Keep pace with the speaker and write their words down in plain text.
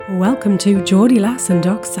Welcome to Geordie Lass and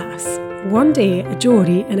Doc Sass. One day, a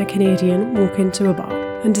Geordie and a Canadian walk into a bar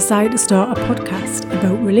and decide to start a podcast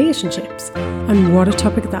about relationships, and what a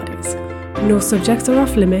topic that is. No subjects are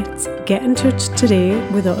off limits. Get in touch today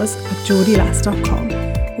with us at geordielass.com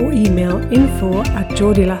or email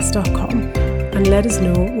info@geordielass.com and let us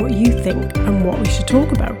know what you think and what we should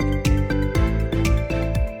talk about.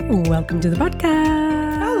 Welcome to the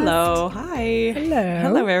podcast. Hello. Hi. Hello.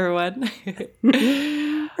 Hello, everyone.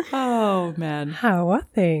 Oh, man. How are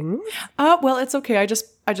things? Well, it's okay. I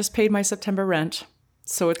just paid my September rent.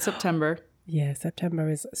 So it's September. Yeah, September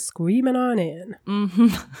is screaming on in. Mm-hmm.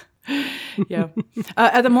 Yeah.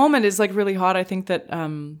 At the moment, it's like really hot. I think that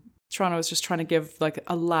Toronto is just trying to give like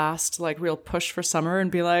a last like real push for summer and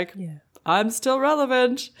be like, I'm still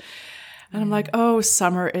relevant. And I'm like, oh,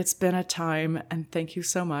 summer, it's been a time. And thank you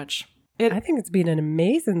so much. I think it's been an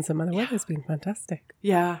amazing summer. The weather's been fantastic.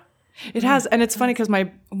 Yeah. It has, and it's funny because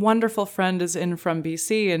my wonderful friend is in from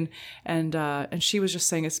BC, and she was just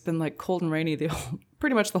saying it's been like cold and rainy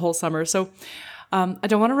pretty much the whole summer. So I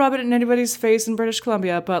don't want to rub it in anybody's face in British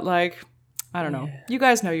Columbia, but like I don't know, you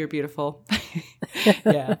guys know you're beautiful.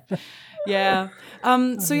 Yeah.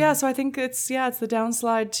 So I think it's the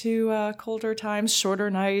downslide to colder times, shorter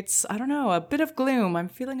nights. I don't know, a bit of gloom. I'm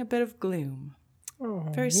feeling a bit of gloom. Oh,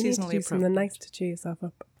 very seasonally appropriate. Something nice to cheer yourself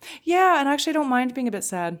up. Yeah, and actually I don't mind being a bit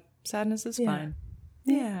sad. Sadness is fine.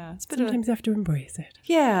 Yeah, it's sometimes you have to embrace it.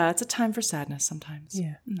 Yeah, it's a time for sadness sometimes.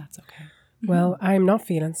 Yeah, and that's okay. Well, I'm not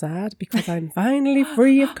feeling sad because I'm finally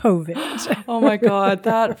free of COVID. Oh my God,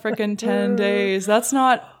 that freaking 10 days. That's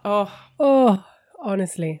not. Oh,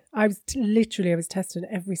 honestly, I was tested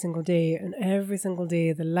every single day, and every single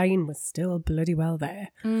day the line was still bloody well there.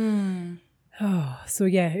 Oh, so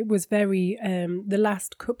yeah, it was very, the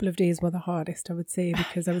last couple of days were the hardest, I would say,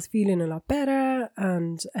 because I was feeling a lot better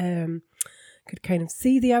and could kind of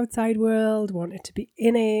see the outside world, wanted to be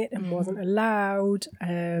in it and wasn't allowed.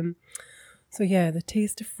 So yeah, the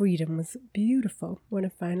taste of freedom was beautiful when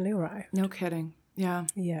it finally arrived. No kidding. Yeah.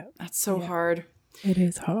 Yeah. That's so hard. It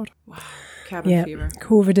is hard. Wow. Cabin fever.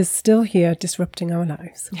 COVID is still here disrupting our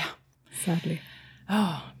lives. Yeah. Sadly.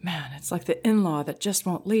 Oh, man, it's like the in-law that just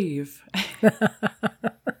won't leave.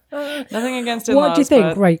 Nothing against in-laws. What do you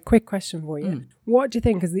think? Right, quick question for you. What do you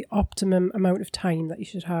think is the optimum amount of time that you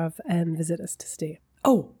should have visitors to stay?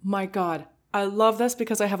 Oh, my God. I love this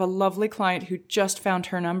because I have a lovely client who just found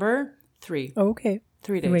her number. 3. Okay.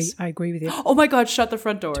 3 days. I agree with you. Oh, my God, shut the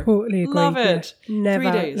front door. Totally agree. Love it. Yeah.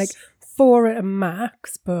 Never. 3 days. Like 4 at a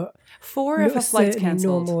max, but 4 if a flight's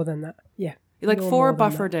cancelled. No more than that. Yeah. Like no 4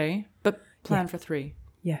 buffer day, but plan for 3.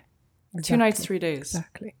 Yeah. Exactly. 2 nights, 3 days.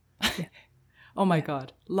 Exactly. Yeah. Oh my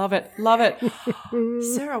God. Love it. Love it.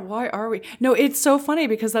 Sarah, why are we? No, it's so funny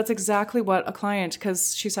because that's exactly what a client,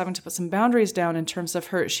 because she's having to put some boundaries down in terms of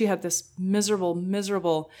she had this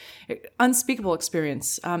miserable, unspeakable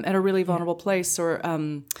experience at a really vulnerable place for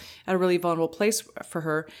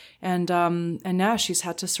her. And now she's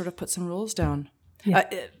had to sort of put some rules down. Yeah.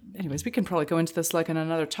 Anyways, we can probably go into this like in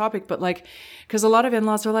another topic, but like, because a lot of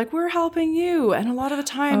in-laws are like, we're helping you. And a lot of the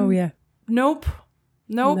time, Nope.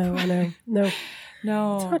 No, I know. No.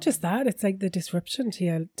 No. It's not just that. It's like the disruption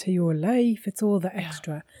to your life. It's all the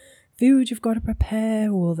extra food you've got to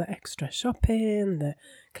prepare, all the extra shopping, the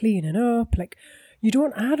cleaning up. Like, I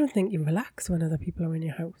don't think you relax when other people are in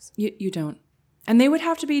your house. You don't. And they would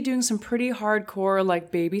have to be doing some pretty hardcore,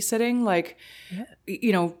 like babysitting, like,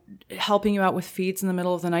 helping you out with feeds in the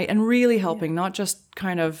middle of the night and really helping, not just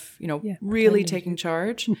kind of, really taking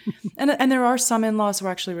charge. And there are some in-laws who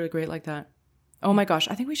are actually really great like that. Oh my gosh,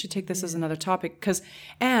 I think we should take this as another topic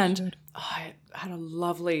I had a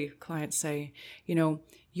lovely client say,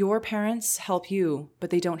 your parents help you, but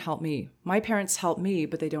they don't help me. My parents help me,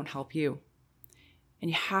 but they don't help you. And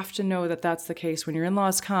you have to know that that's the case. When your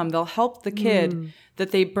in-laws come, they'll help the kid that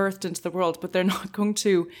they birthed into the world, but they're not going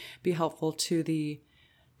to be helpful to the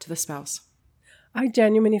spouse. I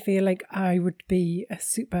genuinely feel like I would be a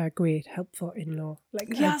super great, helpful in-law. Like,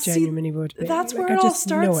 I genuinely would be. That's where it all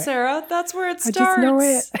starts, Sarah. That's where it starts. I just know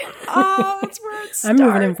it. Oh, that's where it starts. I'm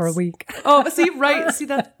moving in for a week. Oh, see, right. See,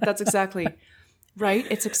 that's exactly right.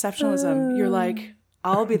 It's exceptionalism. You're like,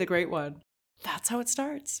 I'll be the great one. That's how it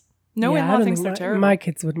starts. No in-law thinks they're terrible. My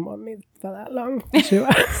kids wouldn't want me for that long. Sure.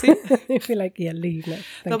 They'd be like, leave now.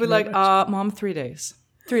 They'll be like, Mom, 3 days.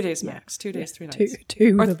 3 days max. 2 days, 3 nights.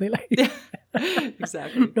 Two they'll be like.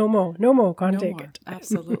 Exactly. No more. Can't take it.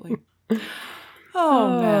 Absolutely.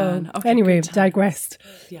 Oh, man. Okay, anyway, digressed.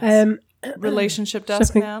 Yes. Relationship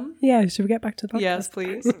desk, ma'am? Yeah, should we get back to the podcast? Yes,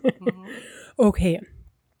 please. Mm-hmm. Okay.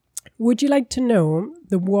 Would you like to know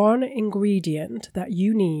the one ingredient that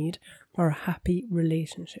you need for a happy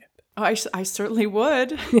relationship? I certainly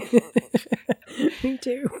would. Me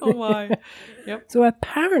too. Oh my. Yep. So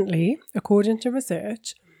apparently, according to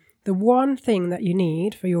research, the one thing that you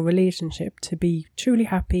need for your relationship to be truly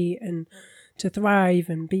happy and to thrive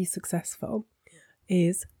and be successful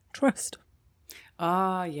is trust.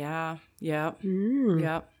 Yeah.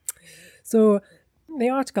 Yeah. So the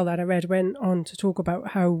article that I read went on to talk about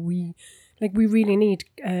how we really need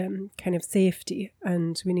kind of safety,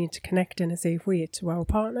 and we need to connect in a safe way to our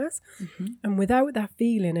partners. Mm-hmm. And without that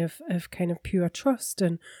feeling of kind of pure trust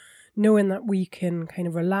and knowing that we can kind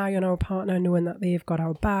of rely on our partner, knowing that they've got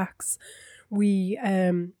our backs, we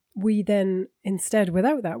then instead,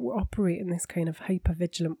 without that, we operate in this kind of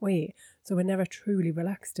hyper-vigilant way. So we're never truly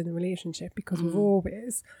relaxed in the relationship because we're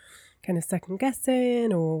always kind of second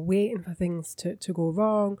guessing or waiting for things to go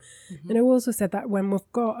wrong. Mm-hmm. And I also said that when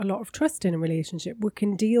we've got a lot of trust in a relationship, we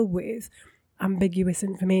can deal with ambiguous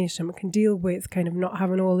information. We can deal with kind of not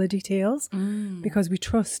having all the details because we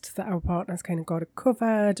trust that our partner's kind of got it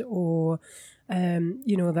covered, or,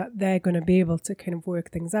 that they're going to be able to kind of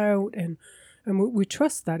work things out, and we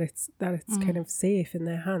trust that it's kind of safe in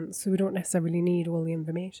their hands. So we don't necessarily need all the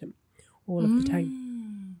information all of the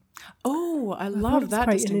time. Oh, I love that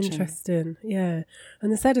quite distinction. Interesting, yeah.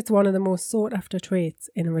 And they said it's one of the most sought after traits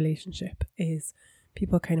in a relationship is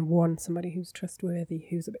people kind of want somebody who's trustworthy,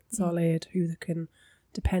 who's a bit solid, who they can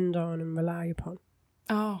depend on and rely upon.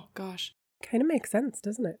 Oh, gosh. Kind of makes sense,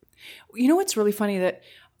 doesn't it? You know what's really funny that,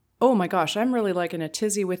 oh my gosh, I'm really like in a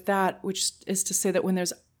tizzy with that, which is to say that when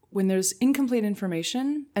there's incomplete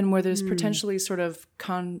information and where there's potentially sort of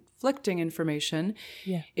conflicting information,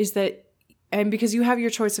 is that, and because you have your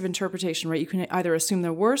choice of interpretation, right? You can either assume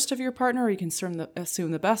the worst of your partner, or you can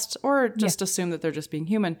assume the best, or just assume that they're just being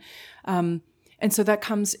human. And so that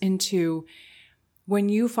comes into when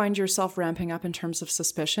you find yourself ramping up in terms of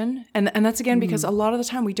suspicion. And that's again, because a lot of the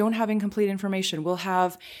time we don't have incomplete information. We'll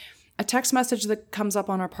have a text message that comes up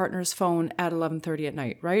on our partner's phone at 11:30 at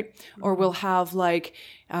night, right? Or we'll have like,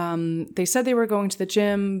 they said they were going to the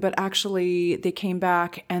gym, but actually they came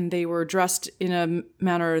back and they were dressed in a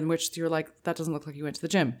manner in which you're like, that doesn't look like you went to the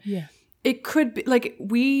gym. Yeah. It could be like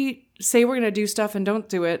we say we're going to do stuff and don't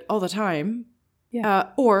do it all the time. Yeah.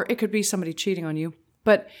 Or it could be somebody cheating on you.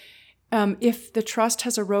 But if the trust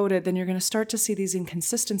has eroded, then you're going to start to see these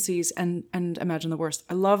inconsistencies and imagine the worst.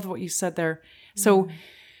 I love what you said there. So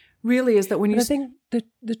really is that when I think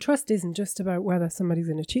the trust isn't just about whether somebody's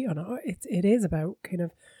going to cheat or not. It is about kind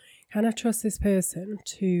of, can I trust this person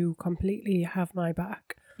to completely have my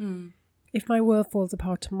back? If my world falls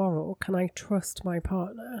apart tomorrow, can I trust my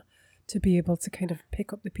partner to be able to kind of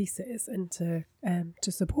pick up the pieces and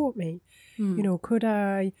to support me? Could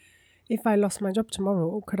I, if I lost my job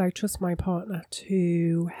tomorrow, could I trust my partner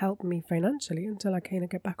to help me financially until I kind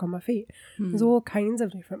of get back on my feet? There's all kinds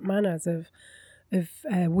of different manners of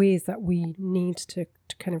ways that we need to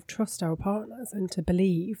kind of trust our partners and to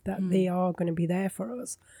believe that they are going to be there for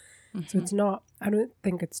us. So it's not, I don't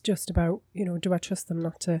think it's just about, do I trust them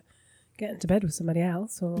not to get into bed with somebody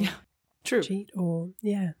else or cheat or,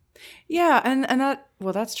 Yeah, and that,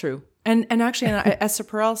 well, that's true. And actually, Esther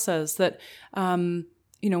Perel says that,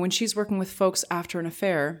 when she's working with folks after an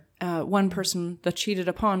affair, one person that cheated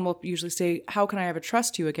upon will usually say, how can I ever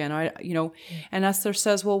trust you again? And Esther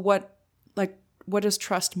says, well, what does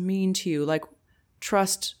trust mean to you? Like,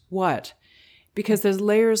 trust what? Because there's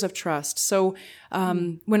layers of trust. So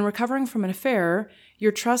when recovering from an affair,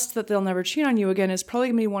 your trust that they'll never cheat on you again is probably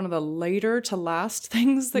going to be one of the later to last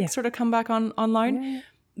things that sort of come back online. Yeah.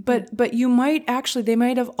 But you might actually, they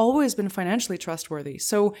might have always been financially trustworthy.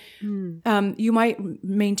 So you might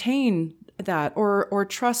maintain that or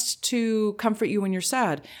trust to comfort you when you're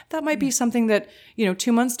sad. That might be something that,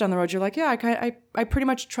 2 months down the road, you're like, I pretty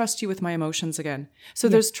much trust you with my emotions again. So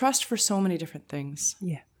there's trust for so many different things.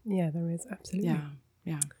 Yeah, there is, absolutely.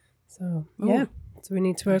 Yeah. So, so we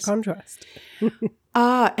need to work on trust.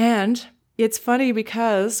 And it's funny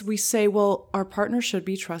because we say, well, our partner should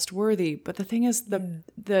be trustworthy. But the thing is,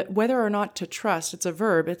 the whether or not to trust, it's a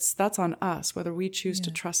verb. That's on us, whether we choose to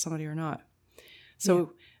trust somebody or not.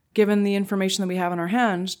 So given the information that we have in our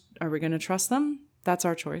hands, are we going to trust them? That's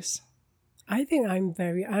our choice. I think I'm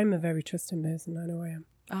a very trusting person. I know I am.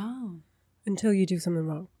 Oh. Until you do something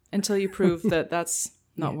wrong. Until you prove that that's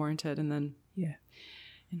not warranted. And then. Yeah.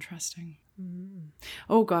 Interesting.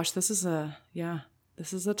 Oh gosh, this is a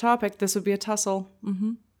topic. This would be a tussle.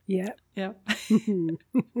 Mm-hmm. Yeah. Yeah.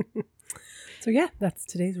 So that's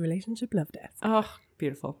today's relationship love desk. Oh,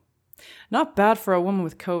 beautiful. Not bad for a woman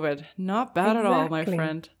with COVID. Not bad at all, my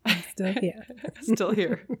friend. I'm still here. Still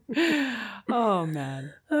here. Oh,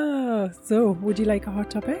 man. Oh, so would you like a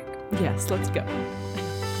hot topic? Yes, let's go.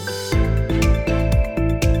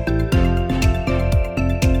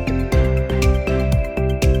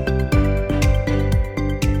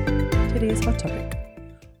 Today's hot topic.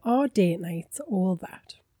 Are date nights all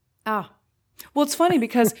that? Well, it's funny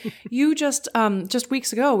because you just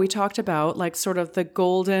weeks ago, we talked about like sort of the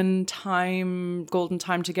golden time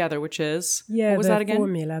together, which is, what was that again?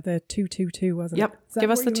 Formula, the 222, wasn't it? Yep.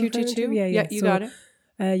 Give us the 222. Yeah, you got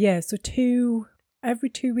it. So every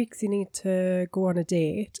 2 weeks you need to go on a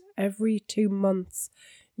date. Every 2 months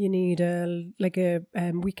you need a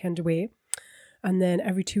weekend away. And then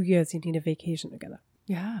every 2 years you need a vacation together.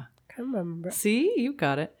 Yeah. Can't remember. See, you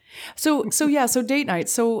got it. So date night.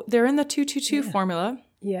 So they're in the 222 formula.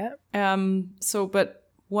 Yeah. But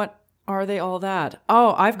what are they all that?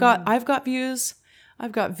 Oh, I've got views.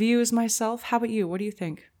 I've got views myself. How about you? What do you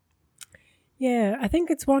think? Yeah, I think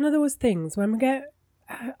it's one of those things when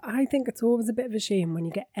I think it's always a bit of a shame when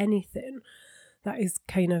you get anything that is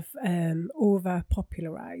kind of over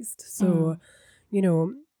popularized. So,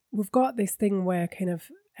 we've got this thing where kind of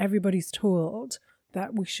everybody's told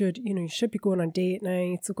that we should, you should be going on date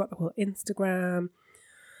nights. We've got the whole Instagram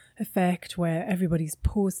effect where everybody's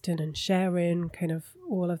posting and sharing kind of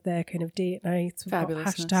all of their kind of date nights. We've got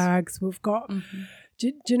hashtags. We've got,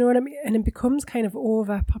 do you know what I mean? And it becomes kind of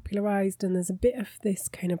over popularized, and there's a bit of this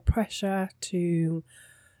kind of pressure to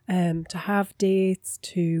have dates.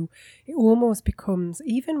 It almost becomes,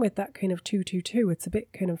 even with that kind of 222, it's a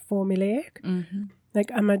bit kind of formulaic. Mm-hmm. Like,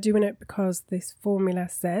 am I doing it because this formula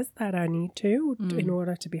says that I need to in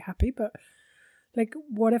order to be happy? But, like,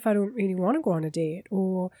 what if I don't really want to go on a date?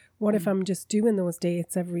 Or what if I'm just doing those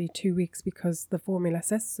dates every 2 weeks because the formula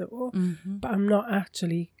says so? Mm-hmm. But I'm not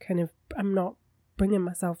actually I'm not bringing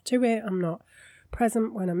myself to it. I'm not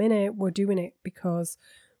present when I'm in it. We're doing it because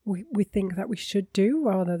we think that we should do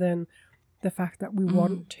rather than the fact that we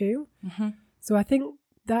want to. Mm-hmm. So I think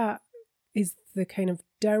that is the kind of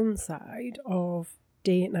downside of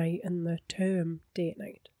date night and the term date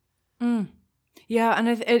night. Yeah, and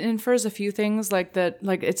it infers a few things like that.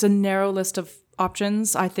 Like, it's a narrow list of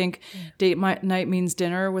options. I think date night means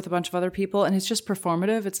dinner with a bunch of other people, and it's just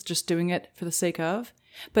performative. It's just doing it for the sake of.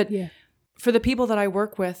 But for the people that I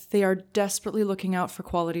work with, they are desperately looking out for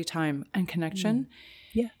quality time and connection.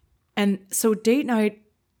 Yeah, and so date night,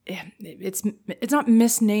 it's not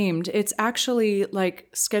misnamed. It's actually like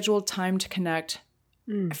scheduled time to connect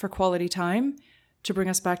for quality time to bring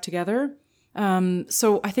us back together.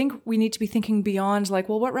 So I think we need to be thinking beyond like,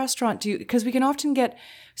 well, what restaurant because we can often get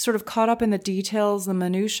sort of caught up in the details, the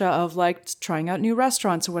minutia of like trying out new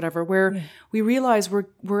restaurants or whatever, where we realize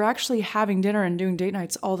we're actually having dinner and doing date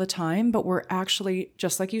nights all the time, but we're actually,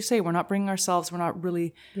 just like you say, we're not bringing ourselves, we're not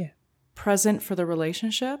really present for the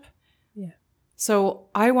relationship. Yeah. So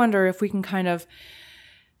I wonder if we can kind of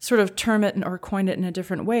sort of term it or coin it in a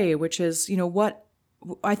different way, which is, what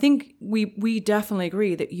I think we definitely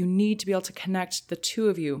agree that you need to be able to connect the two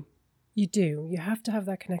of you. You do. You have to have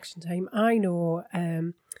that connection time. I know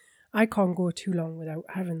I can't go too long without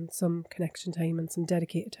having some connection time and some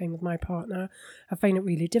dedicated time with my partner. I find it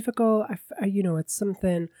really difficult. It's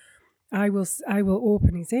something I will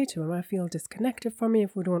openly say to him. I feel disconnected from me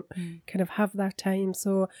if we don't kind of have that time.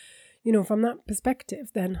 So, from that perspective,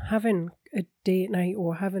 then having a date night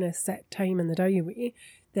or having a set time in the diary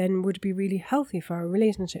then would be really healthy for our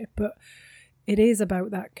relationship. But it is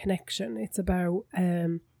about that connection. It's about,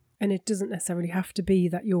 and it doesn't necessarily have to be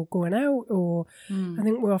that you're going out or I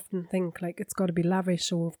think we often think like it's got to be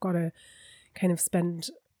lavish or we've got to kind of spend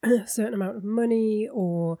a certain amount of money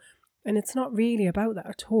and it's not really about that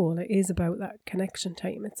at all. It is about that connection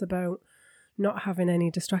time. It's about not having any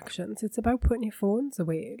distractions. It's about putting your phones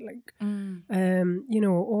away, like,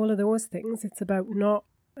 all of those things. It's about not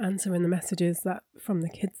answering the messages that from the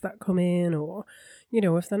kids that come in, or,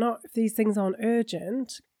 if these things aren't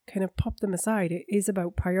urgent, kind of pop them aside. It is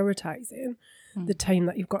about prioritizing the time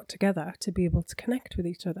that you've got together to be able to connect with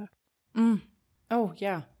each other. Oh,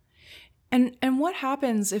 yeah. And what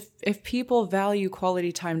happens if people value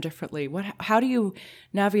quality time differently? How do you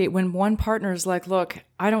navigate when one partner is like, look,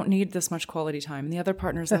 I don't need this much quality time. And the other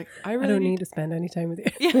partner's like, I really don't need to spend any time with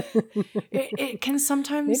you. Yeah. It can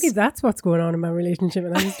sometimes... Maybe that's what's going on in my relationship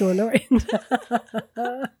and I just don't know it.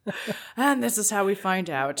 And this is how we find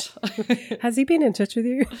out. Has he been in touch with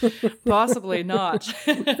you? Possibly not.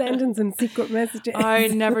 Sending some secret messages. I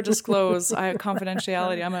never disclose. I have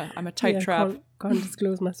confidentiality. I'm a tight trap. Can't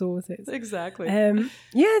disclose my sources. Exactly.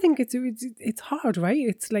 I think it's hard, right?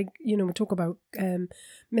 It's like, we talk about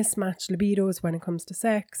mismatched libidos when it comes to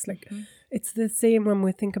sex. Like it's the same when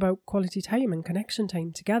we think about quality time and connection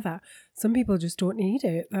time together. Some people just don't need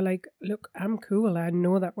it. They're like, look, I'm cool. I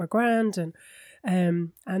know that we're grand and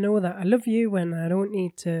I know that I love you and I don't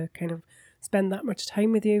need to kind of spend that much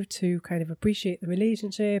time with you to kind of appreciate the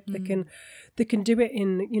relationship. They can do it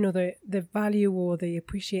in, the value, or they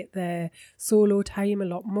appreciate their solo time a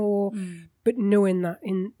lot more. But knowing that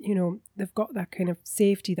they've got that kind of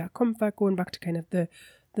safety, that comfort, going back to kind of the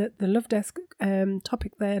love desk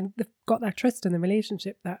topic there, they've got that trust in the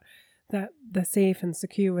relationship that they're safe and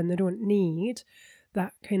secure and they don't need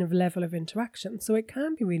that kind of level of interaction. So it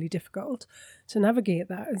can be really difficult to navigate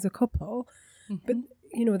that as a couple. But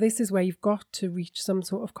this is where you've got to reach some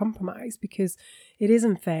sort of compromise, because it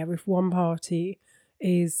isn't fair if one party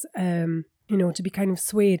is, to be kind of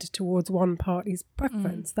swayed towards one party's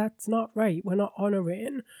preference. That's not right. We're not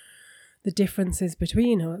honouring the differences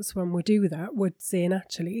between us when we do that. We're saying,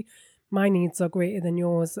 actually, my needs are greater than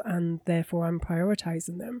yours and therefore I'm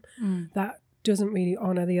prioritising them. That doesn't really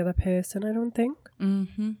honour the other person, I don't think.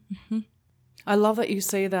 I love that you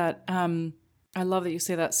say that.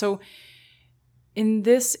 So in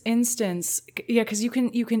this instance, because you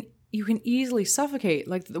can easily suffocate.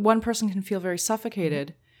 Like the one person can feel very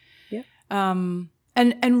suffocated. Yeah.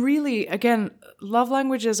 And really, again, love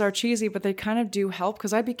languages are cheesy, but they kind of do help.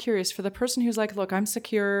 Because I'd be curious for the person who's like, look, I'm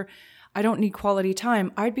secure, I don't need quality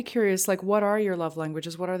time. I'd be curious, like, what are your love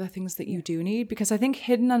languages? What are the things that you do need? Because I think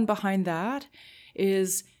hidden and behind that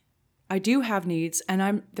is, I do have needs,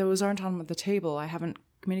 and those aren't on the table. I haven't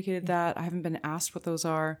communicated that. I haven't been asked what those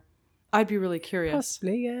are. I'd be really curious.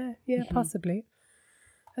 Possibly, yeah, possibly.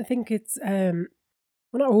 I think it's we're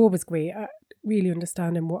not always great at really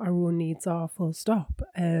understanding what our own needs are, full stop.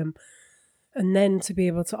 And then to be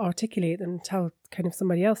able to articulate and tell kind of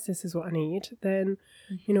somebody else, this is what I need, then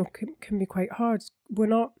can be quite hard. We're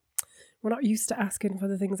not used to asking for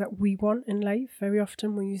the things that we want in life. Very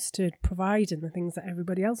often we're used to providing the things that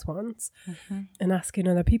everybody else wants, and asking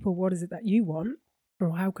other people, what is it that you want?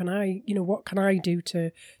 Or how can I, what can I do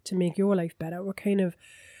to make your life better?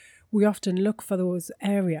 We often look for those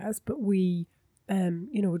areas, but we,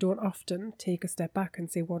 we don't often take a step back and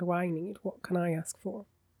say, what do I need? What can I ask for?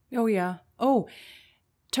 Oh, yeah. Oh,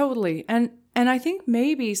 totally. And I think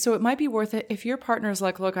maybe, so it might be worth it if your partner's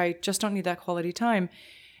like, look, I just don't need that quality time.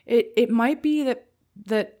 It might be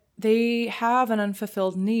that they have an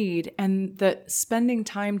unfulfilled need, and that spending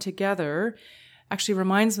time together actually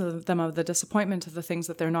reminds them of the disappointment of the things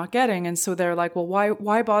that they're not getting. And so they're like, well,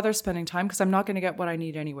 why bother spending time? Because I'm not going to get what I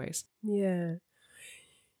need anyways. Yeah.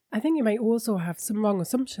 I think you might also have some wrong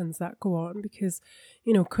assumptions that go on, because,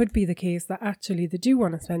 could be the case that actually they do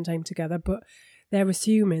want to spend time together, but they're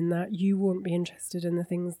assuming that you won't be interested in the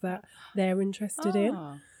things that they're interested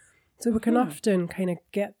in. So we can often kind of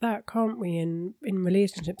get that, can't we, in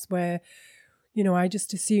relationships where, I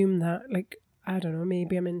just assume that, like, I don't know,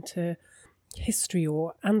 maybe I'm into history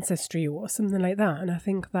or ancestry or something like that, and I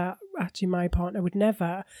think that actually my partner would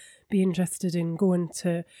never be interested in going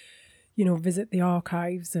to visit the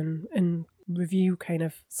archives and review kind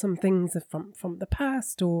of some things from the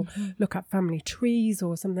past, or look at family trees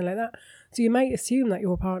or something like that. So you might assume that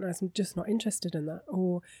your partner is just not interested in that,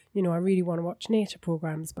 or I really want to watch nature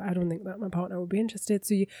programs, but I don't think that my partner would be interested.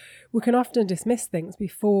 So we can often dismiss things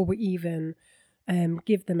before we even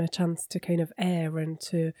give them a chance to kind of air and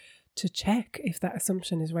to check if that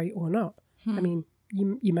assumption is right or not. I mean,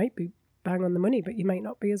 you might be bang on the money, but you might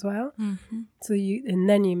not be as well. So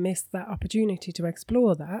then you miss that opportunity to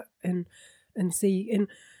explore that and see. And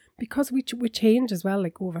because we change as well,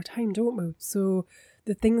 like over time, don't we? So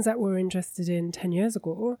the things that we're interested in 10 years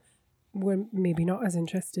ago, we're maybe not as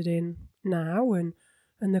interested in now, and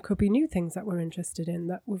there could be new things that we're interested in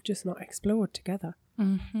that we've just not explored together.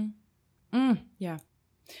 Yeah.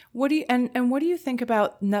 What do you think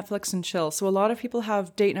about Netflix and chill? So a lot of people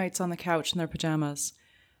have date nights on the couch in their pajamas.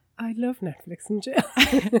 I love Netflix and chill.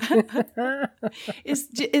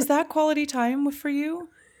 Is that quality time for you?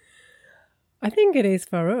 I think it is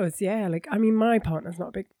for us, yeah. Like, I mean, my partner's not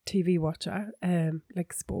a big TV watcher,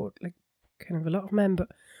 like sport, like kind of a lot of men, but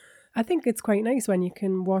I think it's quite nice when you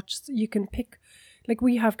can pick, like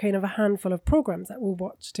we have kind of a handful of programs that we'll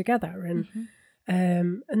watch together, and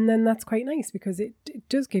And then that's quite nice because it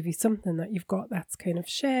does give you something that you've got that's kind of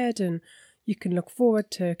shared, and you can look forward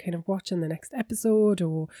to kind of watching the next episode,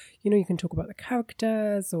 or, you can talk about the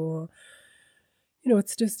characters, or,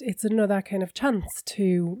 it's another kind of chance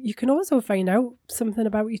to, you can also find out something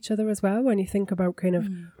about each other as well when you think about kind of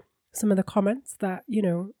some of the comments that,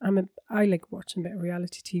 I like watching a bit of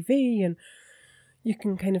reality TV, and you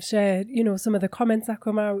can kind of share, some of the comments that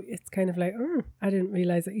come out. It's kind of like, oh, I didn't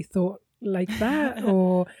realize that you thought like that.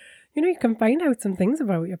 Or, you can find out some things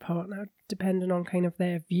about your partner depending on kind of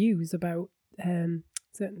their views about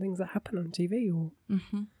certain things that happen on TV. Or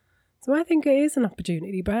So I think it is an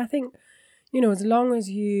opportunity. But I think, as long as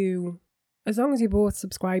you both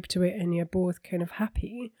subscribe to it and you're both kind of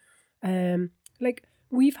happy, like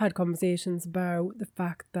we've had conversations about the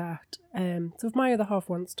fact that, so if my other half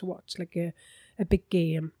wants to watch like a big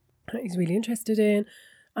game that he's really interested in,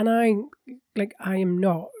 and I am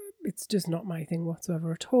not, it's just not my thing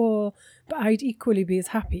whatsoever at all, but I'd equally be as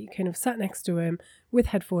happy kind of sat next to him with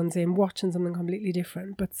headphones in, watching something completely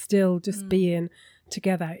different, but still just being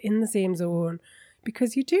together in the same zone,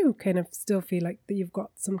 because you do kind of still feel like that you've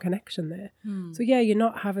got some connection there. So yeah, you're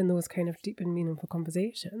not having those kind of deep and meaningful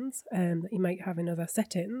conversations that you might have in other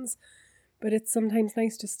settings, but it's sometimes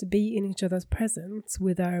nice just to be in each other's presence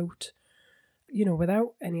without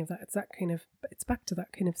any of that. It's back to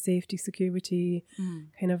that kind of safety, security,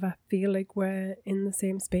 kind of, I feel like we're in the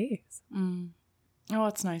same space. Oh,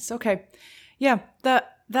 that's nice. Okay. Yeah,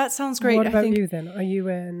 that sounds great. What about you then? Are you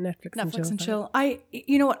a Netflix and chill?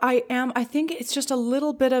 You know what, I am. I think it's just a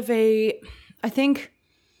little bit of I think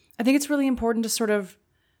it's really important to sort of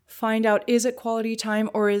find out, is it quality time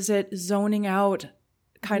or is it zoning out,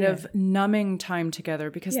 kind of numbing time together?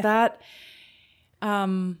 Because that,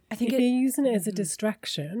 I think if you're using it as a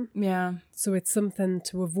distraction, so it's something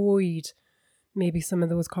to avoid maybe some of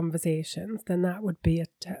those conversations, then that would be a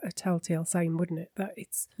telltale sign, wouldn't it? That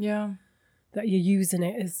it's that you're using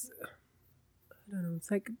it as, I don't know,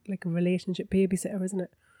 it's like a relationship babysitter, isn't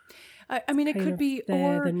it? I mean, it could be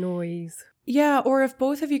the noise. Yeah, or if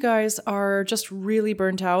both of you guys are just really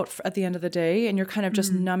burnt out at the end of the day and you're kind of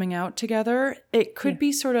just numbing out together, it could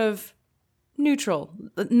be sort of neutral,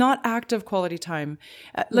 not active quality time.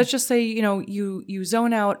 Let's just say, you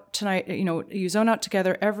zone out tonight, you zone out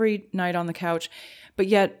together every night on the couch, but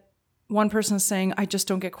yet one person is saying, I just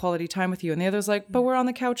don't get quality time with you. And the other's like, but we're on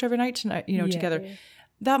the couch every night tonight, together. Yeah.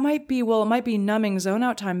 That might be, it might be numbing zone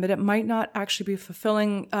out time, but it might not actually be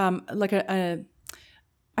fulfilling, I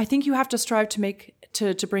think you have to strive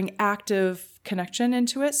to bring active connection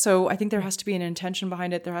into it. So I think there has to be an intention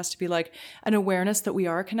behind it. There has to be like an awareness that we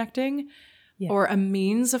are connecting. Or a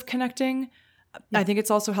means of connecting. I think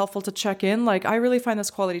it's also helpful to check in. Like, I really find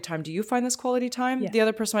this quality time. Do you find this quality time? The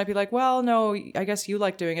other person might be like, well, no, I guess you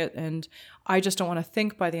like doing it, and I just don't want to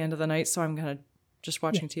think by the end of the night, so I'm going to just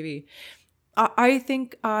watching TV. I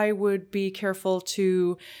think I would be careful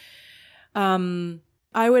to, I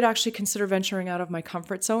would actually consider venturing out of my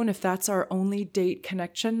comfort zone. If that's our only date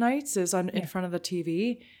connection nights is in front of the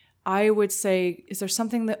TV, I would say, is there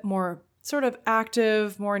something that more sort of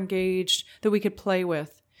active, more engaged that we could play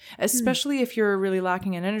with, especially if you're really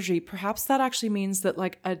lacking in energy? Perhaps that actually means that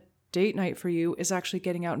like a date night for you is actually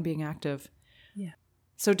getting out and being active. Yeah.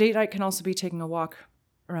 So date night can also be taking a walk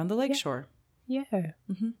around the lakeshore. Yeah.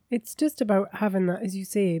 It's just about having that, as you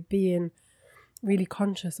say, being really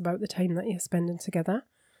conscious about the time that you're spending together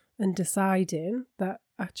and deciding that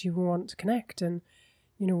actually we want to connect and,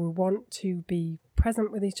 we want to be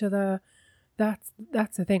present with each other. That's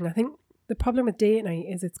the thing. I think the problem with date night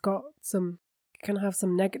is it can have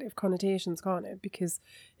some negative connotations, can't it? Because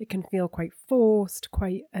it can feel quite forced,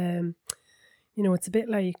 quite, it's a bit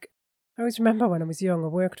like, I always remember when I was young, I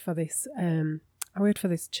worked for this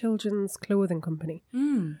children's clothing company.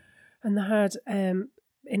 And they had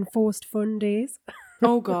enforced fun days.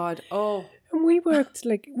 Oh God. Oh. And we worked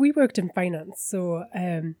in finance. So,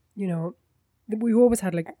 we always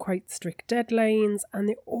had like quite strict deadlines, and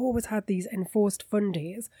they always had these enforced fun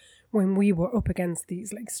days when we were up against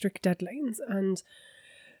these like strict deadlines. And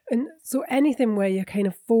so anything where you're kind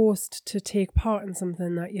of forced to take part in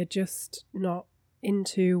something that you're just not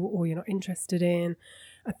into or you're not interested in,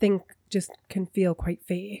 I think just can feel quite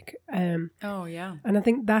fake. Oh yeah. And I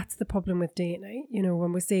think that's the problem with date night.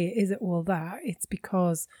 When we say, is it all that? It's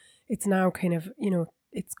because it's now kind of,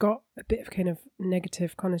 it's got a bit of kind of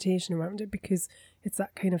negative connotation around it, because it's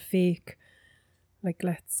that kind of fake, like,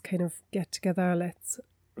 let's kind of get together, let's,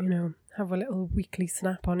 have a little weekly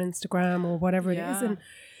snap on Instagram or whatever it is. And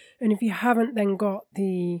if you haven't then got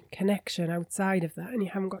the connection outside of that, and you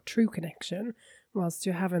haven't got true connection whilst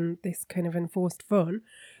you're having this kind of enforced fun,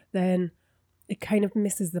 then it kind of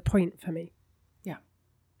misses the point for me. Yeah.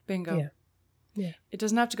 Bingo. Yeah. Yeah. It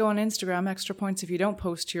doesn't have to go on Instagram. Extra points if you don't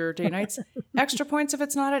post your date nights. Extra points if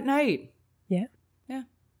it's not at night. Yeah. Yeah.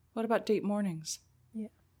 What about date mornings? Yeah.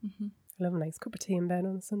 Mm-hmm. I love a nice cup of tea in bed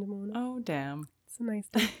on a Sunday morning. Oh, damn. It's a nice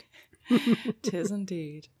date. 'Tis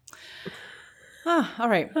indeed. All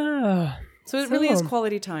right. Oh, so it really is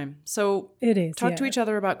quality time. So it is. Talk to each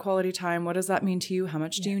other about quality time. What does that mean to you? How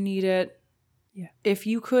much do you need it? Yeah. If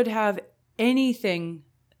you could have anything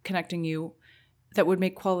connecting you that would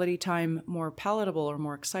make quality time more palatable or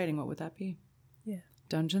more exciting, what would that be? Yeah.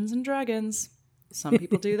 Dungeons and Dragons. Some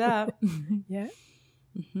people do that. Yeah.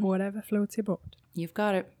 Mm-hmm. Whatever floats your boat. You've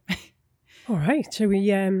got it. All right. Shall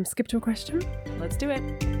we skip to a question? Let's do it.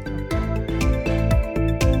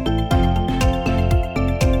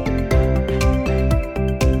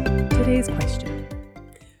 Today's question.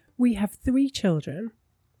 We have 3 children.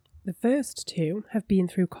 The first 2 have been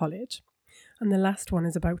through college, and the last one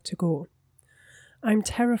is about to go. I'm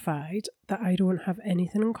terrified that I don't have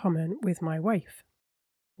anything in common with my wife.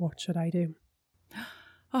 What should I do?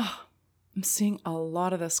 Oh, I'm seeing a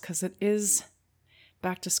lot of this because it is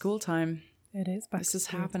back to school time. It is back to school. This is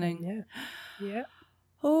happening. Time. Yeah.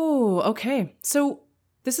 Oh, okay. So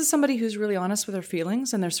this is somebody who's really honest with their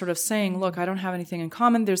feelings, and they're sort of saying, look, I don't have anything in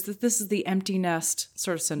common. This is the empty nest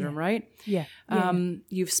sort of syndrome, right? Yeah.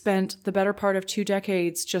 You've spent the better part of 2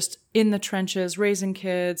 decades just in the trenches, raising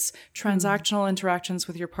kids, transactional interactions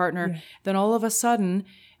with your partner. Yeah. Then all of a sudden,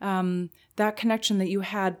 that connection that you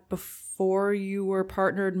had before you were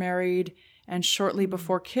partnered, married, and shortly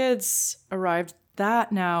before kids arrived,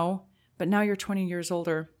 but now you're 20 years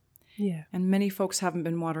older. Yeah. And many folks haven't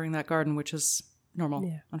been watering that garden, which is normal,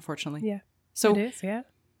 unfortunately. Yeah. So, it is, yeah.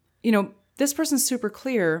 You know, this person's super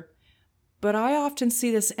clear, but I often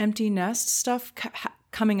see this empty nest stuff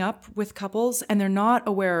coming up with couples, and they're not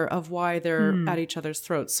aware of why they're at each other's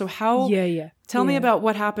throats. So tell me about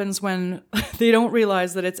what happens when they don't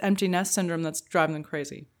realize that it's empty nest syndrome that's driving them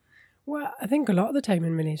crazy. Well, I think a lot of the time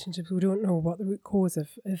in relationships, we don't know what the root cause of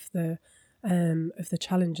the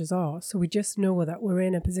challenges are. So we just know that we're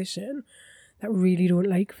in a position that we really don't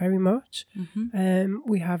like very much. Mm-hmm.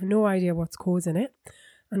 We have no idea what's causing it,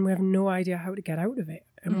 and we have no idea how to get out of it.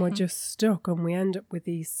 And we're just stuck, and we end up with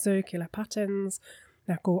these circular patterns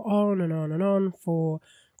that go on and on and on for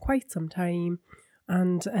quite some time.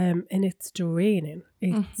 And it's draining.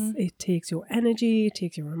 It takes your energy, it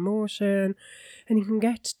takes your emotion, and you can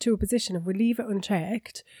get to a position, if we leave it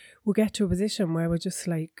unchecked, we'll get to a position where we're just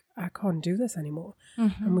like, I can't do this anymore.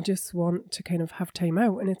 And we just want to kind of have time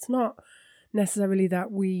out. And it's not necessarily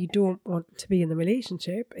that we don't want to be in the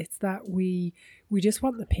relationship, it's that we just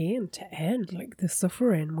want the pain to end, like the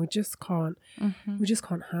suffering. We just can't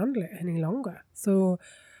handle it any longer. So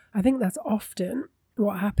I think that's often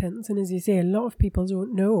what happens. And as you say, a lot of people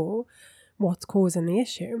don't know what's causing the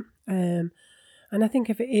issue. And I think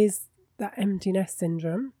if it is that empty nest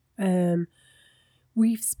syndrome,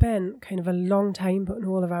 we've spent kind of a long time putting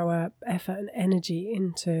all of our effort and energy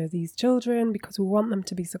into these children because we want them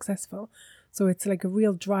to be successful. So it's like a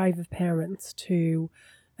real drive of parents to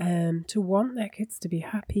want their kids to be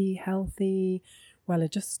happy, healthy,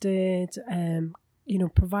 well-adjusted,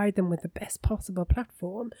 provide them with the best possible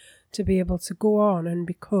platform to be able to go on and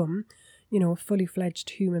become, fully fledged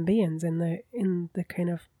human beings in the kind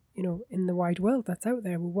of, in the wide world that's out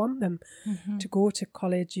there. We want them to go to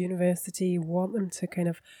college, university, want them to kind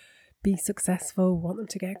of be successful, want them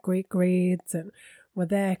to get great grades, and we're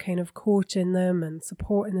there kind of coaching them and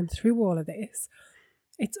supporting them through all of this.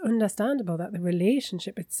 It's understandable that the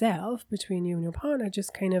relationship itself between you and your partner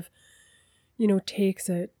just kind of, takes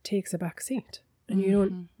a back seat. And you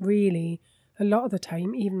don't really, a lot of the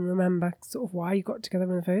time, even remember sort of why you got together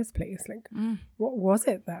in the first place. Like, what was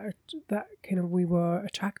it that kind of we were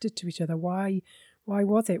attracted to each other? Why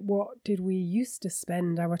was it? What did we used to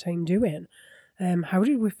spend our time doing? How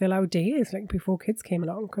did we fill our days, like before kids came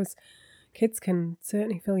along? Because kids can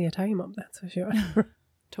certainly fill your time up, that's for sure.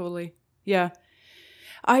 Totally. Yeah.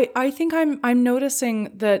 I think I'm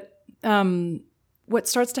noticing that what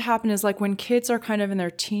starts to happen is like when kids are kind of in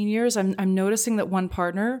their teen years, I'm noticing that one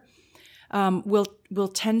partner will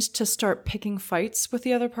tend to start picking fights with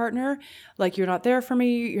the other partner. Like, you're not there for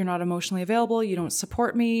me, you're not emotionally available, you don't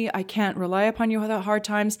support me, I can't rely upon you at hard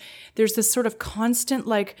times. There's this sort of constant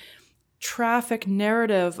like traffic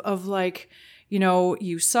narrative of like,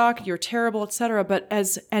 you suck, you're terrible, etc. But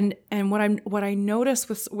what I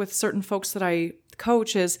notice with certain folks that I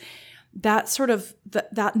coach is that sort of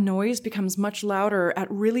that noise becomes much louder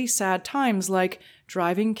at really sad times, like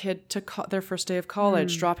driving kid to their first day of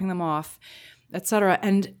college, dropping them off, etc.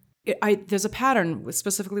 And there's a pattern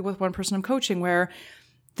specifically with one person I'm coaching where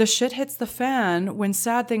the shit hits the fan when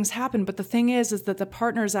sad things happen. But the thing is that the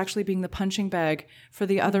partner is actually being the punching bag for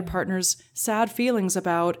the other partner's sad feelings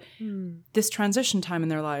about this transition time in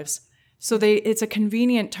their lives. So it's a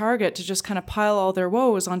convenient target to just kind of pile all their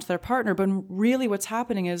woes onto their partner. But really what's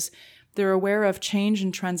happening is they're aware of change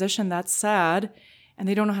and transition. That's sad. And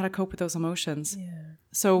they don't know how to cope with those emotions. Yeah.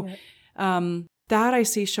 So that I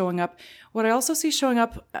see showing up. What I also see showing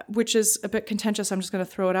up, which is a bit contentious, I'm just going to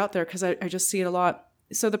throw it out there because I just see it a lot.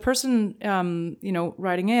 So the person,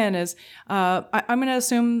 writing in is, I'm going to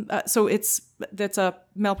assume, that's a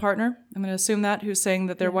male partner. I'm going to assume that, who's saying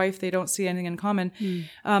that their wife, they don't see anything in common.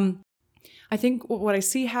 I think what I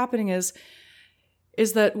see happening is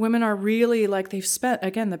that women are really like, they've spent,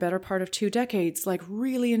 again, the better part of 2 decades, like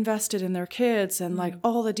really invested in their kids and like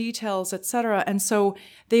all the details, et cetera. And so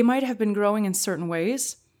they might have been growing in certain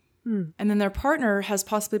ways. And then their partner has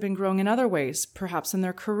possibly been growing in other ways, perhaps in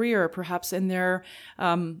their career, perhaps in their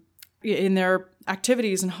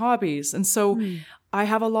activities and hobbies. And so I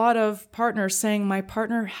have a lot of partners saying, my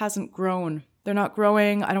partner hasn't grown. They're not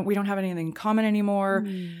growing. We don't have anything in common anymore.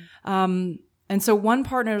 And so one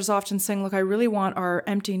partner is often saying, look, I really want our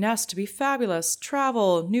empty nest to be fabulous,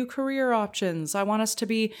 travel, new career options. I want us to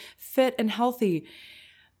be fit and healthy.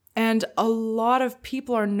 And a lot of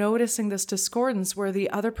people are noticing this discordance where the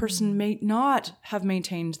other person may not have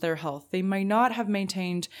maintained their health. They may not have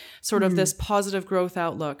maintained sort of this positive growth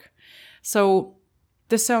outlook. So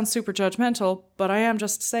this sounds super judgmental, but I am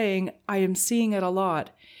just saying I am seeing it a lot.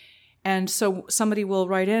 And so somebody will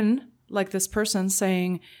write in, like this person,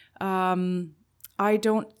 saying, I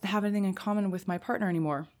don't have anything in common with my partner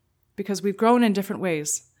anymore because we've grown in different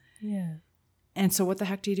ways. Yeah. And so what the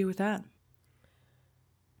heck do you do with that?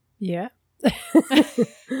 Yeah.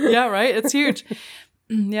 Yeah, right? It's huge.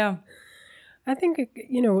 Yeah. I think,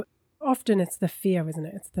 often it's the fear, isn't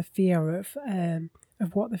it? It's the fear of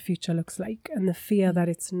what the future looks like and the fear that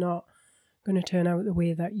it's not going to turn out the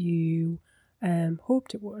way that you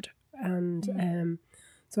hoped it would. And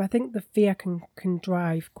so I think the fear can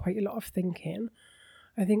drive quite a lot of thinking.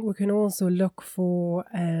 I think we can also look for,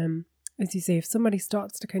 as you say, if somebody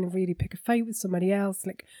starts to kind of really pick a fight with somebody else,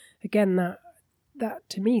 like, again, that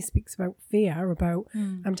to me speaks about fear, about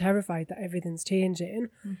I'm terrified that everything's changing.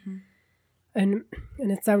 And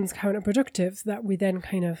it sounds counterproductive that we then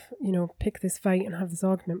kind of, pick this fight and have this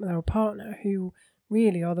argument with our partner who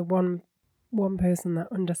really are the one person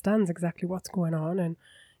that understands exactly what's going on. And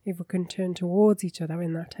if we can turn towards each other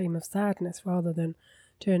in that time of sadness rather than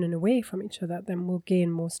turning away from each other, then we'll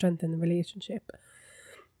gain more strength in the relationship.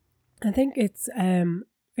 I think it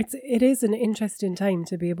is an interesting time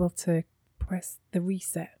to be able to press the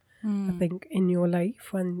reset, I think, in your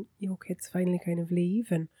life when your kids finally kind of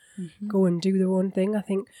leave and go and do their own thing. I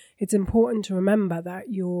think it's important to remember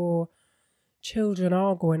that your children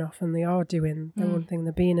are going off and they are doing their own thing,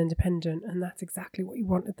 they're being independent, and that's exactly what you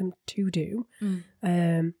wanted them to do.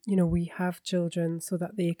 We have children so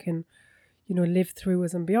that they can, live through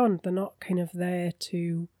us and beyond. They're not kind of there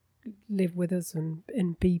to live with us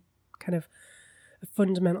and be kind of a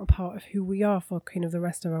fundamental part of who we are for kind of the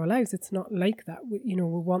rest of our lives. It's not like that. We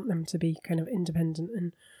want them to be kind of independent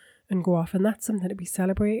and go off, and that's something to be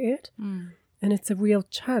celebrated. And it's a real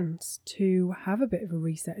chance to have a bit of a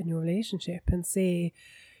reset in your relationship and say,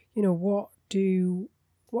 what do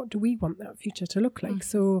we want that future to look like?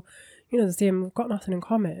 So, the same, we've got nothing in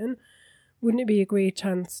common. Wouldn't it be a great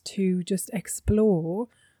chance to just explore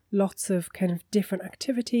lots of kind of different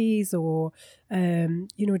activities or,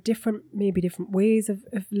 different ways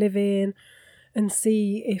of living, and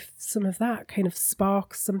see if some of that kind of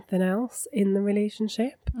sparks something else in the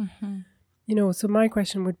relationship? So my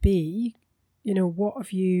question would be, what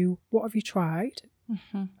have you tried?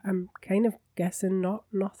 I'm kind of guessing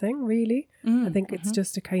nothing really. I think it's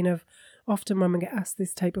just a kind of, often when we get asked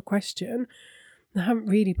this type of question, they haven't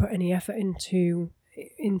really put any effort into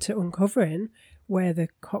uncovering where the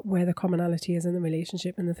commonality is in the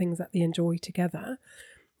relationship and the things that they enjoy together.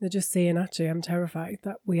 They're just saying, actually, I'm terrified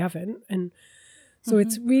that we haven't. And so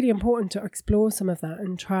it's really important to explore some of that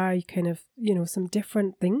and try kind of, some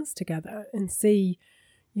different things together and see.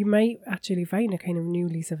 You might actually find a kind of new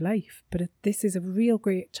lease of life, but this is a real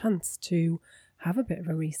great chance to have a bit of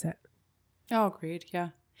a reset. Oh, agreed. Yeah.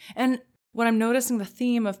 And what I'm noticing, the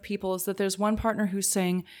theme of people, is that there's one partner who's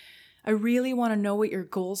saying, I really want to know what your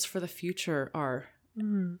goals for the future are,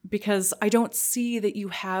 because I don't see that you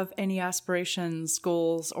have any aspirations,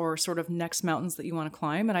 goals, or sort of next mountains that you want to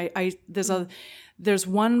climb. And there's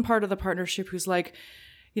one part of the partnership who's like,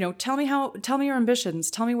 tell me your ambitions,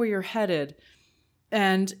 tell me where you're headed.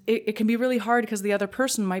 And it can be really hard because the other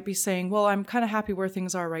person might be saying, well, I'm kind of happy where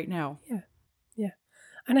things are right now. Yeah. Yeah.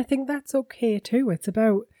 And I think that's okay too. It's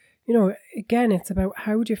about, again, it's about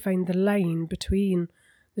how do you find the line between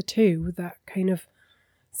the two that kind of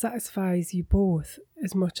satisfies you both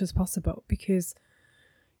as much as possible. Because,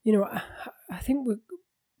 I think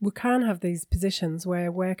we can have these positions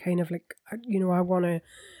where we're kind of like, I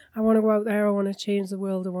want to go out there, I want to change the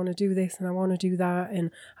world, I want to do this and I want to do that. And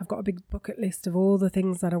I've got a big bucket list of all the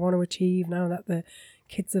things that I want to achieve now that the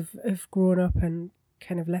kids have grown up and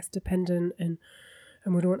kind of less dependent and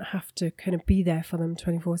we don't have to kind of be there for them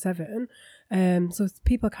 24/7. So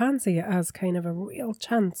people can see it as kind of a real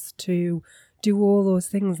chance to do all those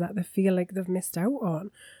things that they feel like they've missed out on.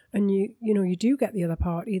 And you do get the other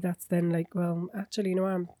party that's then like, well, actually,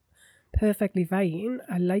 I'm perfectly fine.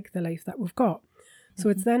 I like the life that we've got. So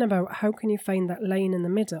it's then about how can you find that line in the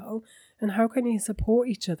middle and how can you support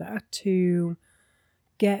each other to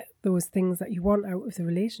get those things that you want out of the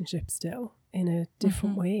relationship still in a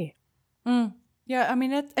different way. Yeah, I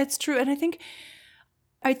mean, it's true. And I think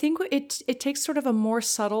it takes sort of a more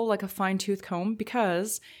subtle, like a fine-tooth comb,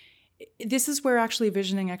 because this is where actually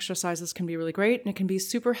visioning exercises can be really great. And it can be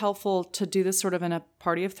super helpful to do this sort of in a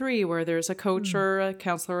party of three where there's a coach or a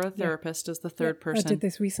counselor or a therapist as the third person. I did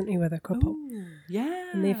this recently with a couple. Ooh, yeah.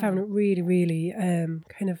 And they found it really, really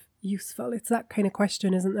kind of useful. It's that kind of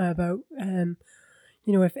question, isn't there, about,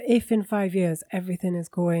 if in 5 years everything is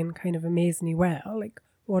going kind of amazingly well, like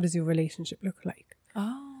what does your relationship look like?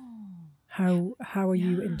 Oh. How are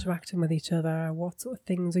you interacting with each other? What sort of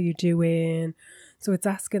things are you doing? So it's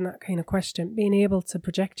asking that kind of question, being able to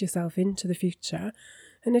project yourself into the future.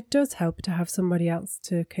 And it does help to have somebody else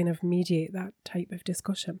to kind of mediate that type of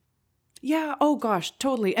discussion. Yeah. Oh gosh,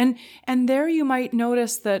 totally. And there you might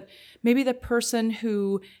notice that maybe the person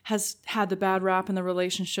who has had the bad rap in the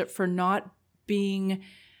relationship for not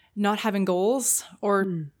having goals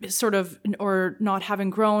or sort of, or not having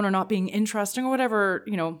grown or not being interesting or whatever,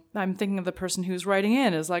 I'm thinking of the person who's writing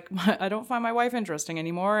in is like, I don't find my wife interesting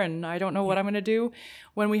anymore. And I don't know what I'm going to do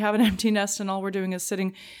when we have an empty nest and all we're doing is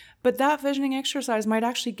sitting. But that visioning exercise might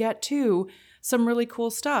actually get to some really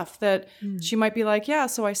cool stuff that she might be like, yeah,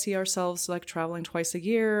 so I see ourselves like traveling twice a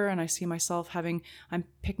year and I see myself I'm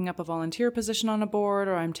picking up a volunteer position on a board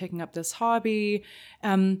or I'm taking up this hobby.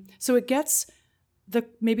 So it gets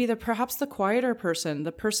perhaps the quieter person,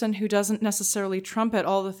 the person who doesn't necessarily trumpet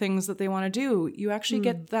all the things that they want to do. You actually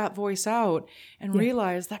get that voice out and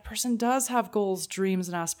realize that person does have goals, dreams,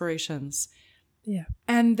 and aspirations. Yeah.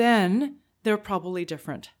 And then they're probably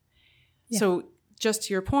different. Yeah. So just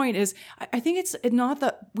to your point is, I think it's not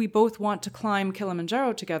that we both want to climb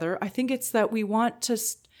Kilimanjaro together. I think it's that we want to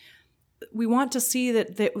see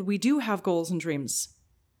that we do have goals and dreams.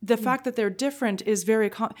 The fact that they're different is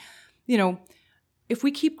very, if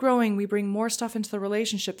we keep growing, we bring more stuff into the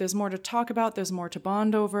relationship. There's more to talk about. There's more to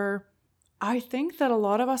bond over. I think that a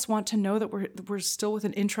lot of us want to know that we're still with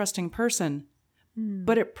an interesting person.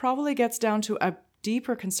 But it probably gets down to a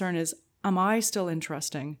deeper concern is, am I still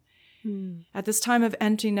interesting? At this time of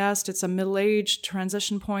empty nest, it's a middle-aged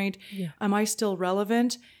transition point. Yeah. Am I still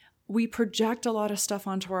relevant? We project a lot of stuff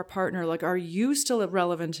onto our partner. Like, are you still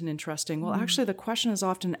relevant and interesting? Well, actually, the question is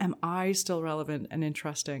often, am I still relevant and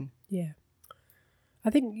interesting? Yeah. I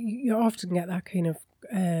think you often get that kind of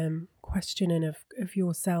questioning of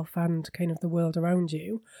yourself and kind of the world around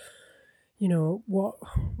you.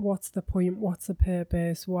 What's the point? What's the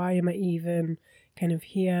purpose? Why am I even kind of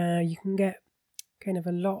here? You can get kind of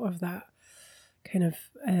a lot of that kind of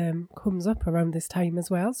comes up around this time as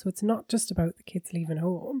well. So it's not just about the kids leaving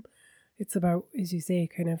home. It's about, as you say,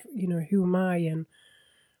 kind of, who am I and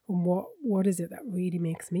what is it that really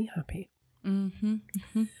makes me happy? Mm-hmm.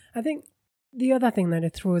 Mm-hmm. I think the other thing that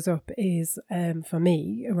it throws up is, for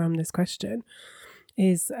me, around this question,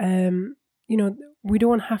 is, we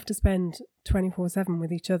don't have to spend 24/7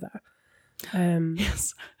 with each other.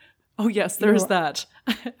 Yes. Oh, yes, there is that.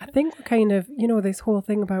 I think kind of, this whole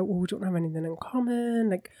thing about, we don't have anything in common,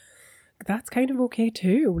 like, that's kind of okay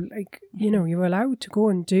too. Like, you're allowed to go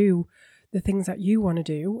and do the things that you want to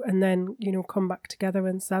do and then, come back together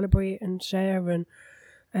and celebrate and share and,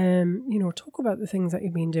 talk about the things that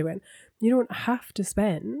you've been doing. You don't have to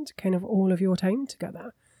spend kind of all of your time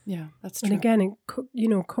together. Yeah, that's true. And again,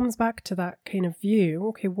 it, comes back to that kind of view.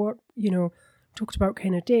 Okay, talked about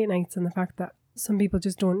kind of date nights and the fact that some people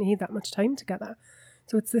just don't need that much time together.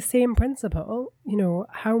 So it's the same principle,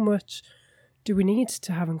 how much do we need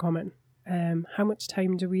to have in common? How much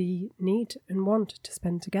time do we need and want to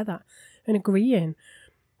spend together? And agreeing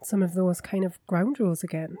some of those kind of ground rules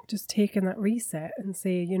again, just taking that reset and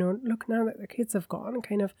say, look, now that the kids have gone,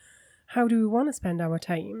 kind of how do we want to spend our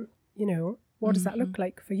time? You know, what does that look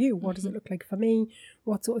like for you? What does it look like for me?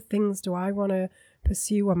 What sort of things do I want to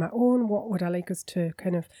pursue on my own? What would I like us to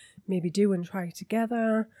kind of maybe do and try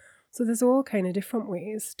together? So there's all kind of different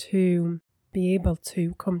ways to be able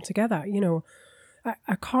to come together. You know,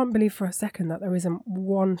 I can't believe for a second that there isn't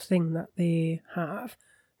one thing that they have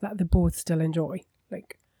that they both still enjoy.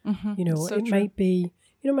 Like, you know, so it true. might be,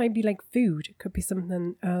 you know, it might be like food. It could be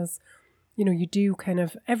something as, you know, you do kind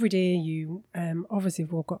of every day. You obviously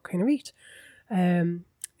have all got kind of eat. And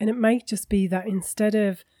it might just be that instead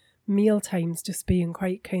of meal times just being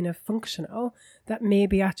quite kind of functional, that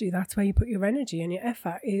maybe actually that's where you put your energy and your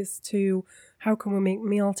effort is to how can we make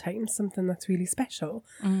meal times something that's really special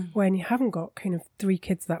when you haven't got kind of 3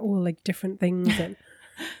 kids that all like different things and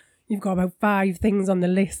you've got about 5 things on the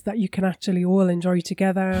list that you can actually all enjoy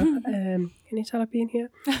together. Can you tell I've been here?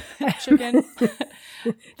 Chicken.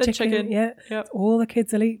 The chicken. Yeah. Yep. All the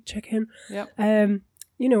kids will eat chicken. Yep.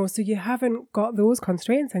 You know, so you haven't got those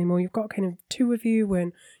constraints anymore. You've got kind of 2 of you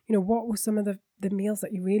and, you know, what were some of the meals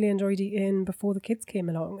that you really enjoyed eating before the kids came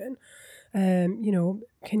along? And, you know,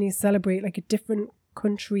 can you celebrate like a different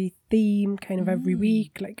country theme kind of every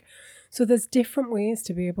week? Like, so there's different ways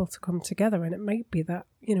to be able to come together. And it might be that,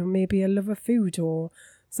 you know, maybe a love of food or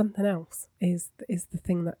something else is the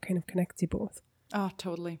thing that kind of connects you both. Oh,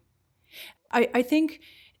 totally. I think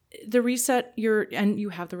the reset, you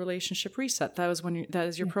have the relationship reset. That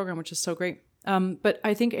is your program, which is so great. But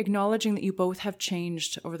I think acknowledging that you both have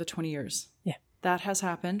changed over the 20 years. Yeah. That has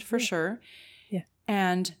happened for sure. Yeah.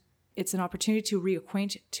 And it's an opportunity to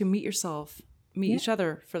reacquaint, to meet yourself, meet each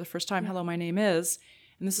other for the first time. Hello, my name is,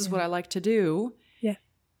 and this is what I like to do. Yeah.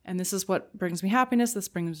 And this is what brings me happiness. This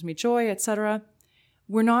brings me joy, etc.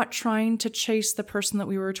 We're not trying to chase the person that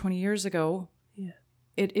we were 20 years ago. Yeah.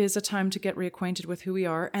 It is a time to get reacquainted with who we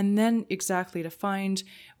are and then exactly to find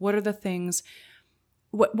what are the things.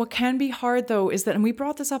 What can be hard though is that, and we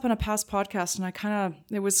brought this up in a past podcast and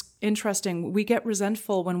it was interesting. We get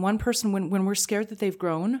resentful when one person, when we're scared that they've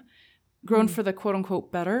grown for the quote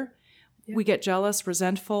unquote better, we get jealous,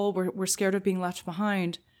 resentful. We're scared of being left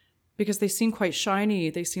behind because they seem quite shiny.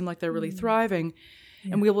 They seem like they're really thriving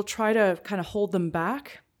and we will try to kind of hold them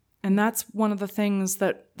back. And that's one of the things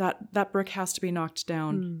that brick has to be knocked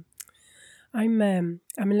down. I'm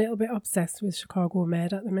a little bit obsessed with Chicago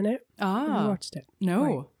Med at the minute. Have you watched it? No.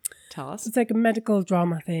 Right. Tell us. It's like a medical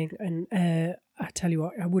drama thing, and I tell you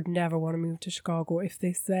what, I would never want to move to Chicago if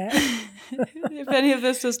this if any of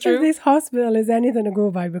this is true. If this hospital is anything to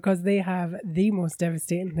go by, because they have the most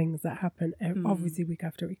devastating things that happen obviously week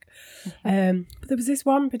after week. But there was this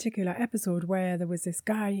one particular episode where there was this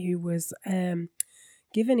guy who was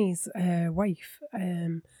giving his wife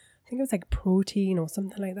I think it was like protein or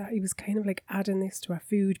something like that. He was kind of like adding this to her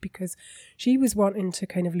food because she was wanting to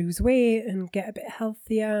kind of lose weight and get a bit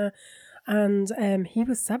healthier. And he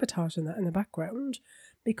was sabotaging that in the background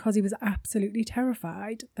because he was absolutely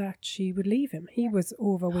terrified that she would leave him. He was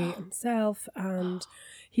overweight himself and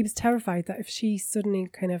he was terrified that if she suddenly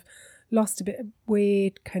kind of lost a bit of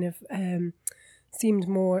weight, kind of seemed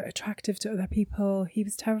more attractive to other people, he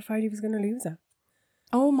was terrified he was going to lose her.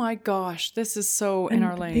 Oh my gosh, this is so in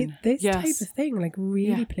our lane. This type of thing like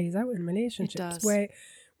really plays out in relationships where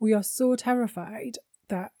we are so terrified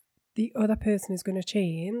that the other person is going to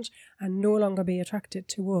change and no longer be attracted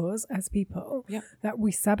to us as people that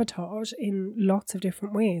we sabotage in lots of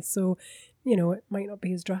different ways. So, you know, it might not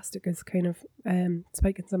be as drastic as kind of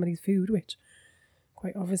spiking somebody's food, which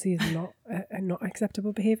quite obviously is not not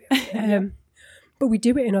acceptable behaviour. But we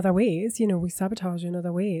do it in other ways, you know, we sabotage in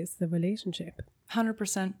other ways, the relationship.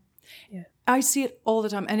 100%. Yeah. I see it all the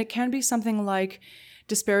time. And it can be something like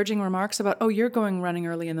disparaging remarks about, oh, you're going running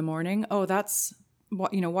early in the morning. Oh, that's,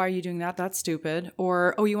 what, you know, why are you doing that? That's stupid.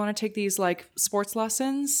 Or, oh, you want to take these like sports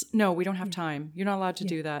lessons? No, we don't have time. You're not allowed to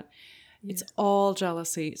do that. It's all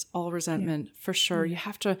jealousy. It's all resentment for sure. You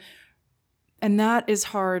have to, and that is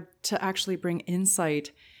hard to actually bring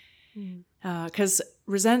insight because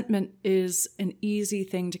resentment is an easy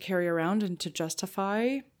thing to carry around and to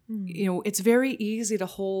justify. You know, it's very easy to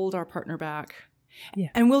hold our partner back. Yeah.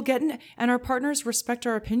 And we'll get in, and our partners respect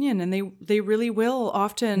our opinion, and they really will.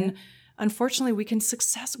 Often, unfortunately, we can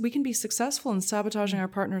be successful in sabotaging our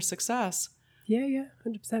partner's success. Yeah,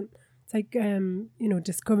 100%. It's like you know,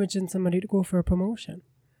 discouraging somebody to go for a promotion.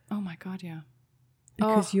 Oh my God, yeah.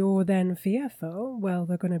 Because you're then fearful, well,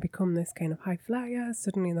 they're going to become this kind of high flyer.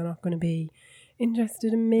 Suddenly they're not going to be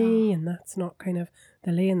interested in me, and that's not kind of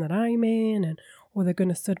the lane that I'm in, or they're going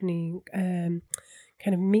to suddenly kind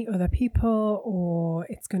of meet other people, or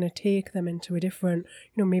it's going to take them into a different,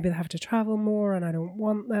 you know, maybe they have to travel more, and I don't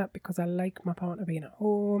want that because I like my partner being at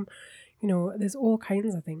home. there's all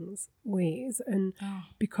kinds of ways. And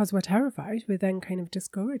because we're terrified, we then kind of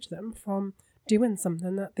discourage them from doing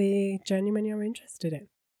something that they genuinely are interested in.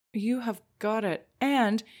 You have got it.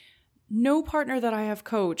 And no partner that I have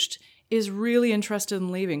coached is really interested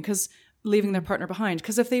in leaving their partner behind.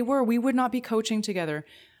 Because if they were, we would not be coaching together.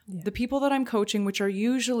 Yeah. The people that I'm coaching, which are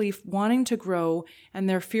usually wanting to grow and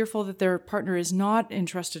they're fearful that their partner is not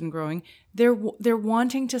interested in growing, they're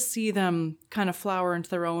wanting to see them kind of flower into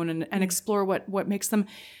their own and explore what makes them,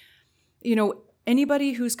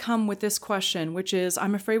 anybody who's come with this question, which is,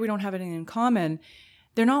 I'm afraid we don't have anything in common,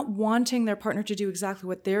 they're not wanting their partner to do exactly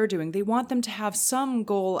what they're doing. They want them to have some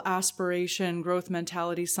goal, aspiration, growth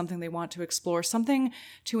mentality, something they want to explore, something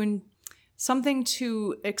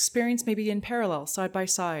to experience maybe in parallel, side by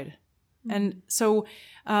side. Mm-hmm. And so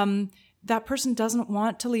that person doesn't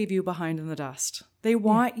want to leave you behind in the dust. They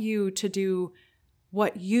want you to do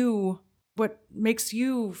what makes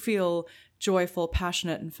you feel joyful,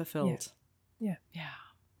 passionate, and fulfilled. Yeah.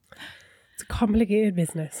 It's a complicated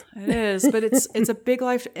business. It is, but it's a big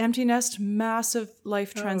life, empty nest, massive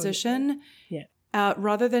life transition. Yeah.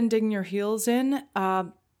 Rather than digging your heels in,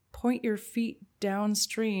 point your feet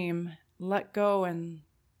downstream, let go and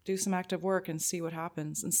do some active work and see what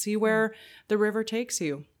happens and see where the river takes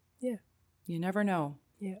you. Yeah. You never know.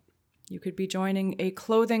 Yeah. You could be joining a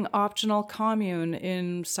clothing optional commune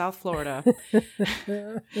in South Florida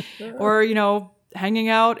or, hanging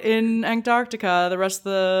out in Antarctica the rest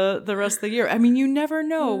of the year. I mean, you never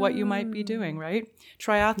know what you might be doing, right?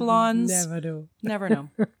 Triathlons. Never know.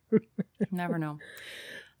 Never know.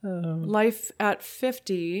 Life at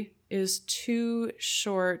 50 is too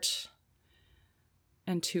short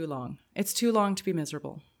and too long. It's too long to be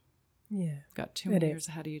miserable. Yeah. Got 2 more years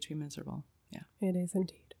ahead of you to be miserable. Yeah. It is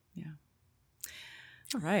indeed. Yeah.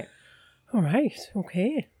 All right.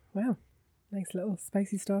 Okay. Wow. Nice little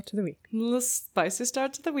spicy start to the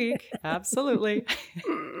week. Absolutely.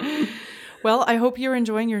 Well, I hope you're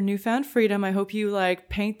enjoying your newfound freedom. I hope you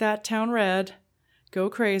paint that town red. Go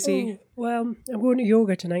crazy. Oh, well, I'm going to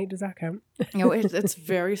yoga tonight. Does that count? It's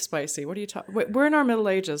very spicy. What are you talking? We're in our middle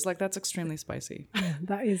ages. That's extremely spicy. Yeah,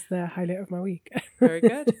 that is the highlight of my week. Very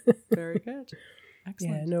good. Very good.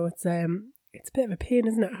 Excellent. Yeah, no, it's a bit of a pain,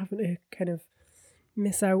 isn't it, having to kind of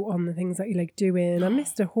miss out on the things that you like doing. I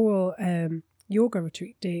missed a whole yoga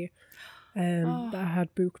retreat day that I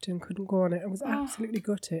had booked and couldn't go on it. I was absolutely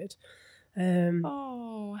gutted.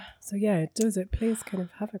 So yeah, it does. It plays kind of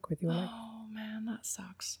havoc with your life. Oh man, that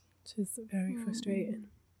sucks. Which is very frustrating.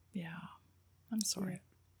 Yeah, I'm sorry.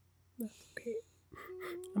 Yeah. That's okay.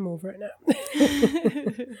 I'm over it now.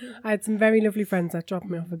 I had some very lovely friends that dropped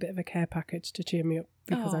me off a bit of a care package to cheer me up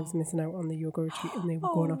because I was missing out on the yoga retreat and they were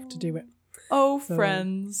going off to do it. So,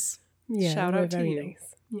 friends. Yeah, shout out to very you.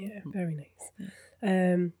 Nice. Yeah, very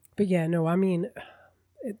nice. But yeah, no, I mean,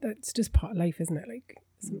 it's just part of life, isn't it?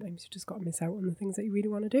 Sometimes you just got to miss out on the things that you really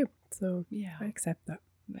want to do. So yeah, I accept that.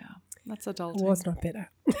 Yeah, that's adulting. I was not bitter.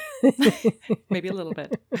 Maybe a little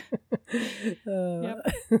bit. Yep.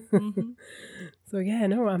 Mm-hmm. So yeah,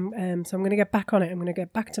 no, I'm going to get back on it. I'm going to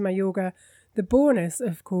get back to my yoga. The bonus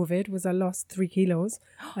of COVID was I lost 3 kilos.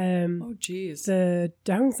 Oh, geez. The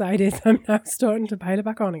downside is I'm now starting to pile it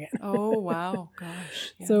back on again. Oh, wow.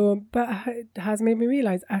 Gosh. Yeah. So, but it has made me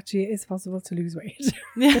realise actually it is possible to lose weight.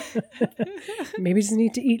 Maybe just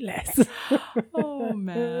need to eat less. Oh,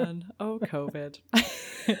 man. Oh, COVID.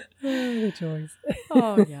 The joys.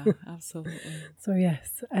 Oh, yeah, absolutely. So,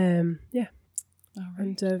 yes. Yeah. All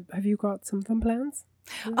right. And have you got some fun plans?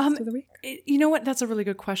 For the week? You know what? That's a really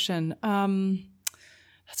good question.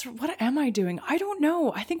 What am I doing? I don't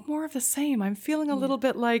know. I think more of the same. I'm feeling a little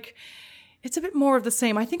bit like it's a bit more of the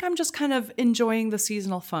same. I think I'm just kind of enjoying the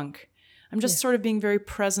seasonal funk. I'm just sort of being very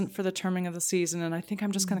present for the turning of the season. And I think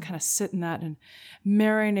I'm just going to kind of sit in that and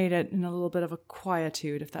marinate it in a little bit of a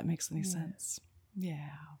quietude, if that makes any sense. Yeah.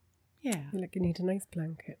 Yeah. I feel like you need a nice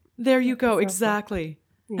blanket. There you go. Exactly.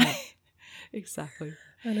 Yeah. Exactly.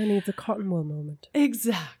 And I need a cotton wool moment.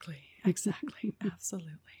 Exactly. Absolutely.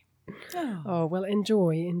 Oh, well,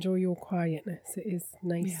 enjoy your quietness. It is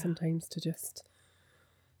nice sometimes to just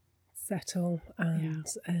settle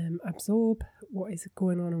and absorb what is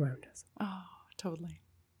going on around us. Oh, totally.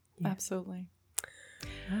 Yeah. Absolutely.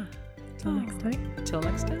 Till next time. Till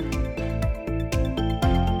next time.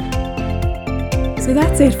 So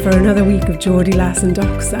that's it for another week of Geordie Lass and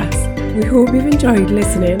Doc Sass. We hope you've enjoyed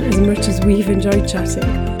listening as much as we've enjoyed chatting.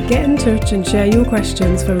 Get in touch and share your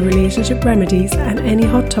questions for relationship remedies and any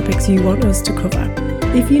hot topics you want us to cover.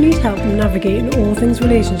 If you need help navigating all things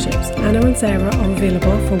relationships, Anna and Sarah are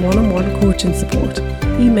available for one-on-one coaching support.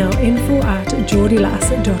 Email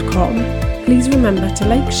info@geordielass.com. Please remember to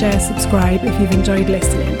like, share, subscribe if you've enjoyed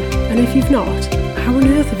listening. And if you've not, how on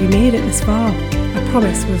earth have you made it this far? I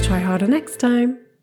promise we'll try harder next time.